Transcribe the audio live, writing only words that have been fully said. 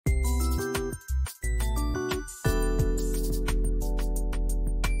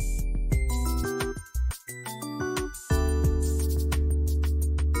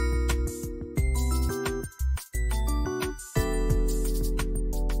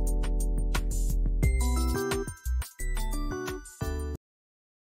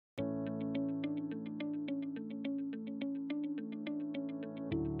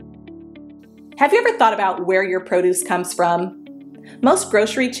Have you ever thought about where your produce comes from? Most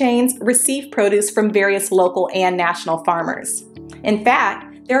grocery chains receive produce from various local and national farmers. In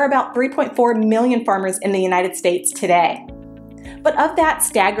fact, there are about 3.4 million farmers in the United States today. But of that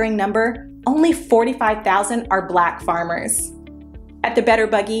staggering number, only 45,000 are Black farmers. At the Better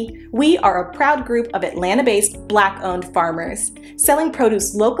Buggy, we are a proud group of Atlanta-based Black-owned farmers, selling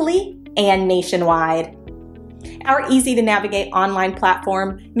produce locally and nationwide. Our easy-to-navigate online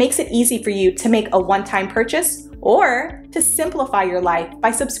platform makes it easy for you to make a one-time purchase or to simplify your life by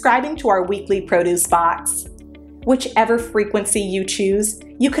subscribing to our weekly produce box. Whichever frequency you choose,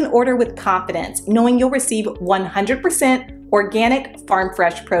 you can order with confidence, knowing you'll receive 100% organic,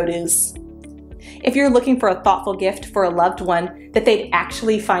 farm-fresh produce. If you're looking for a thoughtful gift for a loved one that they'd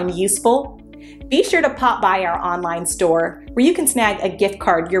actually find useful, be sure to pop by our online store where you can snag a gift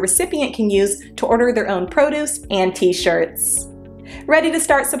card your recipient can use to order their own produce and t-shirts. Ready to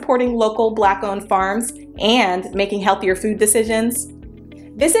start supporting local Black-owned farms and making healthier food decisions?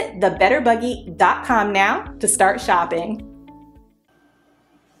 Visit thebetterbuggy.com now to start shopping.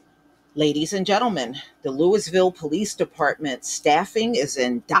 Ladies and gentlemen, the Louisville Police Department staffing is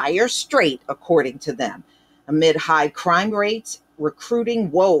in dire strait, according to them, amid high crime rates,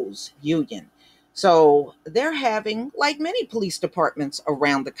 recruiting woes, union. So they're having, like many police departments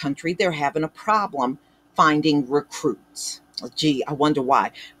around the country, they're having a problem finding recruits. Gee, I wonder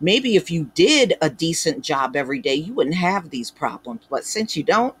why. Maybe if you did a decent job every day, you wouldn't have these problems. But since you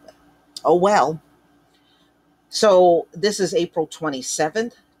don't, oh well. So this is April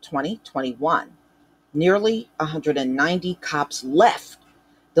 27th, 2021. Nearly 190 cops left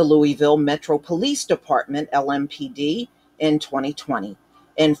the Louisville Metro Police Department, LMPD, in 2020.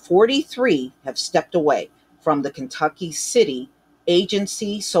 And 43 have stepped away from the Kentucky City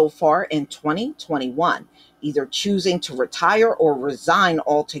agency so far in 2021, either choosing to retire or resign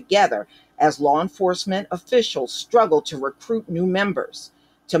altogether as law enforcement officials struggle to recruit new members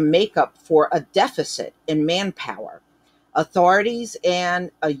to make up for a deficit in manpower. Authorities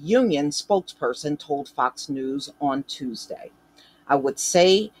and a union spokesperson told Fox News on Tuesday. I would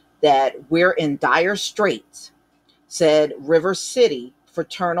say that we're in dire straits, said River City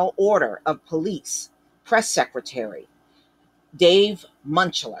Fraternal Order of Police Press Secretary Dave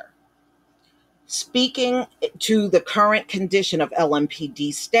Munchler. Speaking to the current condition of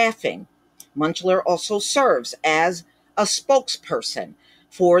LMPD staffing, Munchler also serves as a spokesperson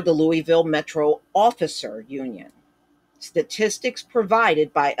for the Louisville Metro Officer Union. Statistics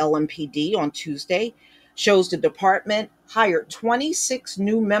provided by LMPD on Tuesday shows the department hired 26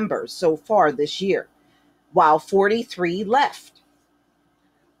 new members so far this year, while 43 left.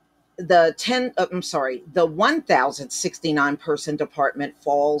 The 1,069 person department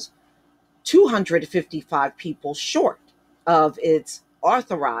falls 255 people short of its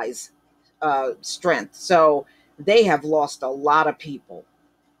authorized strength. So they have lost a lot of people.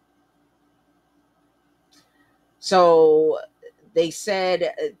 So they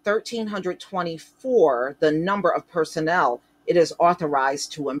said 1,324, the number of personnel it is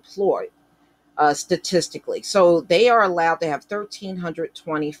authorized to employ statistically. So they are allowed to have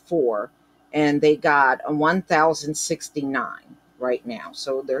 1,324, and they got 1,069 right now.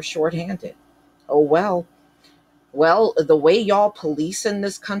 So they're shorthanded. Oh, well. Well, the way y'all police in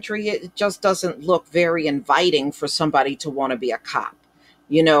this country, it just doesn't look very inviting for somebody to want to be a cop.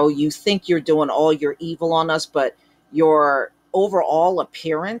 You know, you think you're doing all your evil on us, but your overall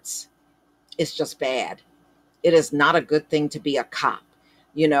appearance is just bad. It is not a good thing to be a cop.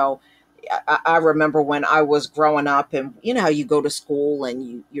 You know, I remember when I was growing up, and you know how you go to school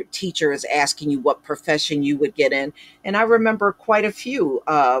and your teacher is asking you what profession you would get in. And I remember quite a few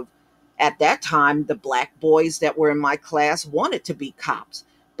of, at that time, the Black boys that were in my class wanted to be cops.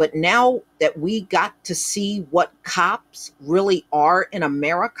 But now that we got to see what cops really are in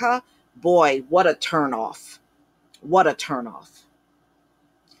America, boy, what a turnoff. What a turnoff.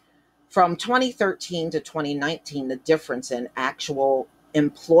 From 2013 to 2019, the difference in actual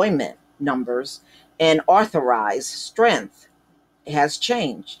employment numbers and authorized strength has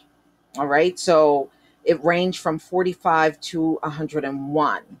changed. All right. So it ranged from 45 to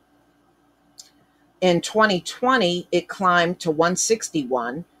 101. In 2020, it climbed to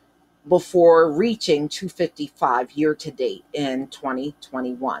 161 before reaching 255 year to date in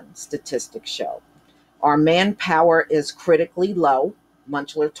 2021, statistics show. Our manpower is critically low,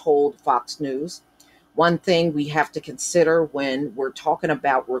 Munchler told Fox News. One thing we have to consider when we're talking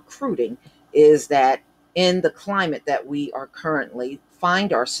about recruiting is that in the climate that we are currently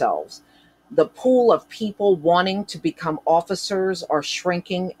find ourselves, the pool of people wanting to become officers are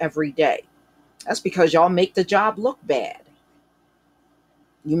shrinking every day. That's because y'all make the job look bad.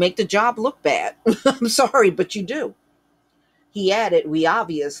 You make the job look bad. I'm sorry, but you do. He added, we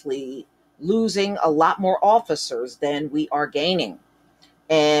obviously losing a lot more officers than we are gaining.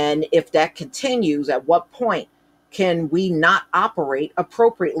 And if that continues, at what point can we not operate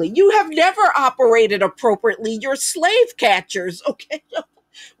appropriately? You have never operated appropriately. You're slave catchers, okay?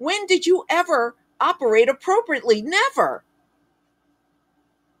 When did you ever operate appropriately? Never.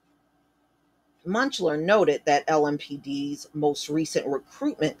 Munchler noted that LMPD's most recent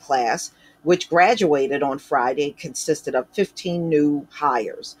recruitment class, which graduated on Friday, consisted of 15 new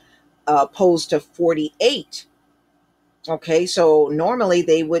hires, opposed to 48. Okay, so normally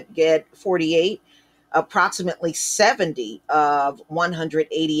they would get 48. Approximately 70 of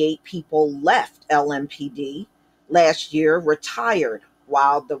 188 people left LMPD last year, retired,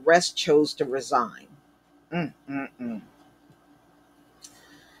 while the rest chose to resign. Mm-mm-mm.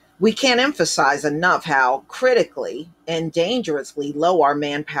 We can't emphasize enough how critically and dangerously low our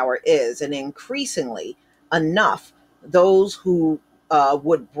manpower is, and increasingly enough those who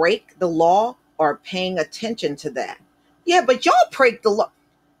would break the law are paying attention to that. Yeah, but y'all break the law.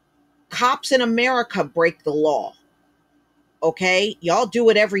 Cops in America break the law. Okay? Y'all do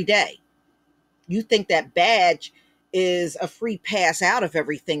it every day. You think that badge is a free pass out of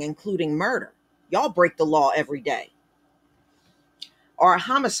everything, including murder. Y'all break the law every day. Our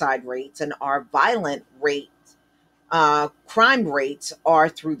homicide rates and our violent rates, crime rates are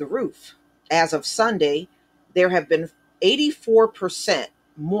through the roof. As of Sunday, there have been 84%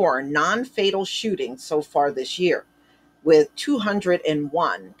 more non-fatal shootings so far this year, with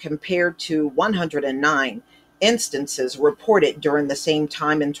 201 compared to 109 instances reported during the same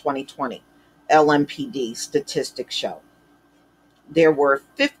time in 2020, LMPD statistics show. There were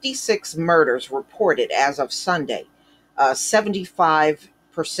 56 murders reported as of Sunday, a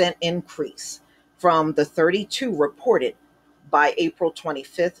 75% increase from the 32 reported by April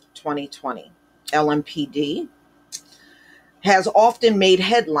 25th, 2020. LMPD has often made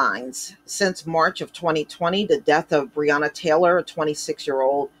headlines since March of 2020, the death of Breonna Taylor, a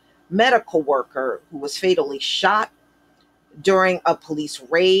 26-year-old medical worker who was fatally shot during a police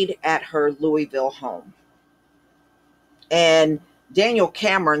raid at her Louisville home. And Daniel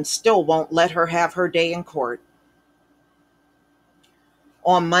Cameron still won't let her have her day in court.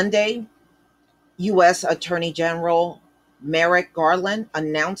 On Monday, U.S. Attorney General Merrick Garland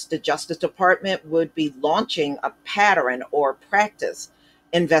announced the Justice Department would be launching a pattern or practice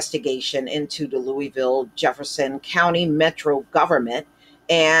investigation into the Louisville Jefferson County Metro government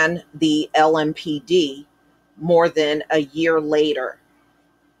and the LMPD more than a year later.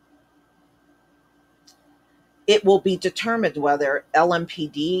 It will be determined whether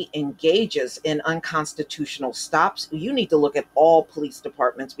LMPD engages in unconstitutional stops. You need to look at all police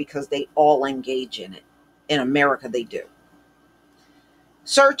departments because they all engage in it. In America, they do.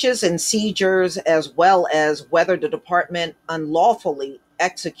 Searches and seizures, as well as whether the department unlawfully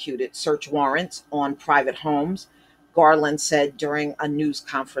executed search warrants on private homes, Garland said during a news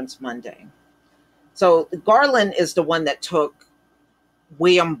conference Monday. So Garland is the one that took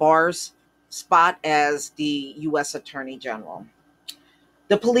William Barr's spot as the U.S. Attorney General.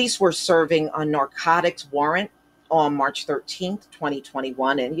 The police were serving a narcotics warrant on March 13th,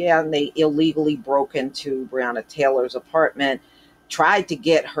 2021. And they illegally broke into Breonna Taylor's apartment, tried to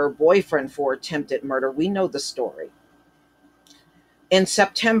get her boyfriend for attempted murder. We know the story. In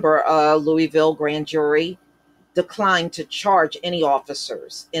September, a Louisville grand jury declined to charge any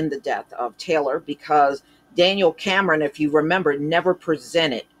officers in the death of Taylor because Daniel Cameron, if you remember, never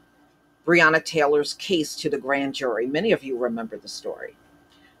presented Breonna Taylor's case to the grand jury. Many of you remember the story.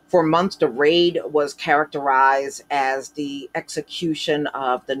 For months, the raid was characterized as the execution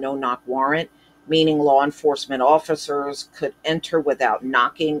of the no-knock warrant, meaning law enforcement officers could enter without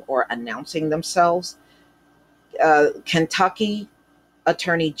knocking or announcing themselves. Kentucky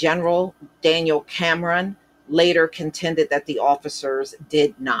Attorney General Daniel Cameron later contended that the officers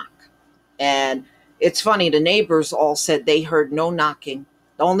did knock. And it's funny, the neighbors all said they heard no knocking.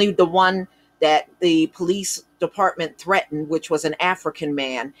 Only the one that the police department threatened, which was an African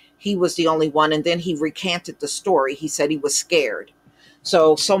man, he was the only one. And then he recanted the story. He said he was scared.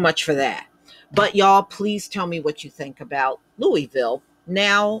 So much for that. But y'all, please tell me what you think about Louisville.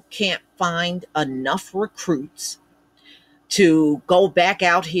 Now can't find enough recruits to go back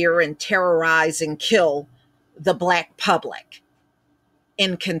out here and terrorize and kill the Black public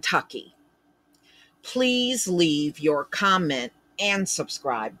in Kentucky. Please leave your comment and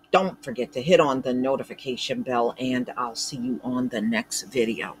subscribe. Don't forget to hit on the notification bell, and I'll see you on the next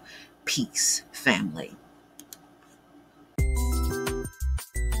video. Peace, family.